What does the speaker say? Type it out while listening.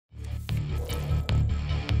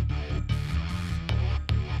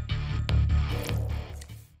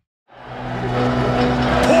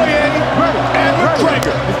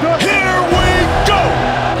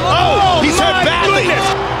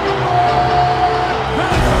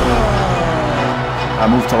I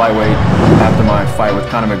moved to lightweight after my fight with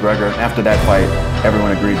Conor McGregor. After that fight,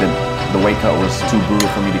 everyone agreed that the weight cut was too brutal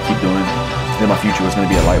for me to keep doing. Then my future was going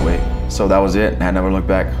to be at lightweight. So that was it, and I never looked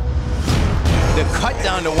back. The cut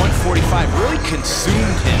down to 145 really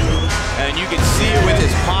consumed him. And you can see it with his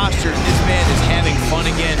posture. This man is having fun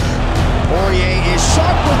again. Poirier is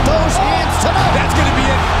sharp with those hands tonight. That's going to be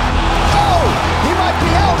it. Oh, he might be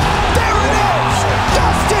out. There it is.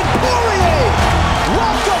 Dustin Poirier.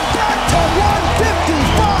 Welcome back to 155.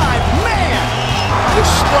 Man, the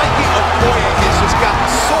striking of Poirier has just gotten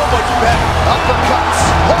so much better. Uppercuts,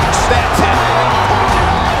 hooks. That's it.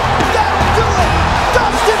 That'll do it.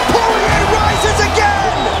 Dustin Poirier rises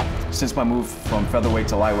again. Since my move from featherweight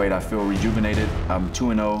to lightweight, I feel rejuvenated. I'm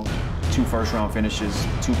 2-0, 2 first-round finishes,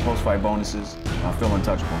 2 post-fight bonuses. I feel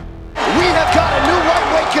untouchable. We have got a new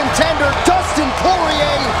lightweight contender, Dustin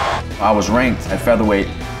Poirier. I was ranked at featherweight,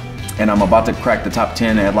 and I'm about to crack the top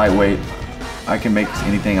 10 at lightweight. I can make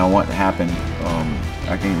anything I want to happen.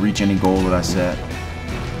 I can reach any goal that I set.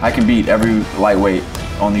 I can beat every lightweight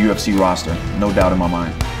on the UFC roster, no doubt in my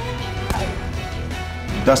mind.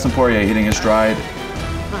 Dustin Poirier hitting his stride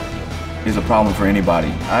is a problem for anybody.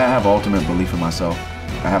 I have ultimate belief in myself.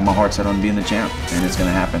 I have my heart set on being the champ, and it's going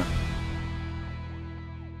to happen.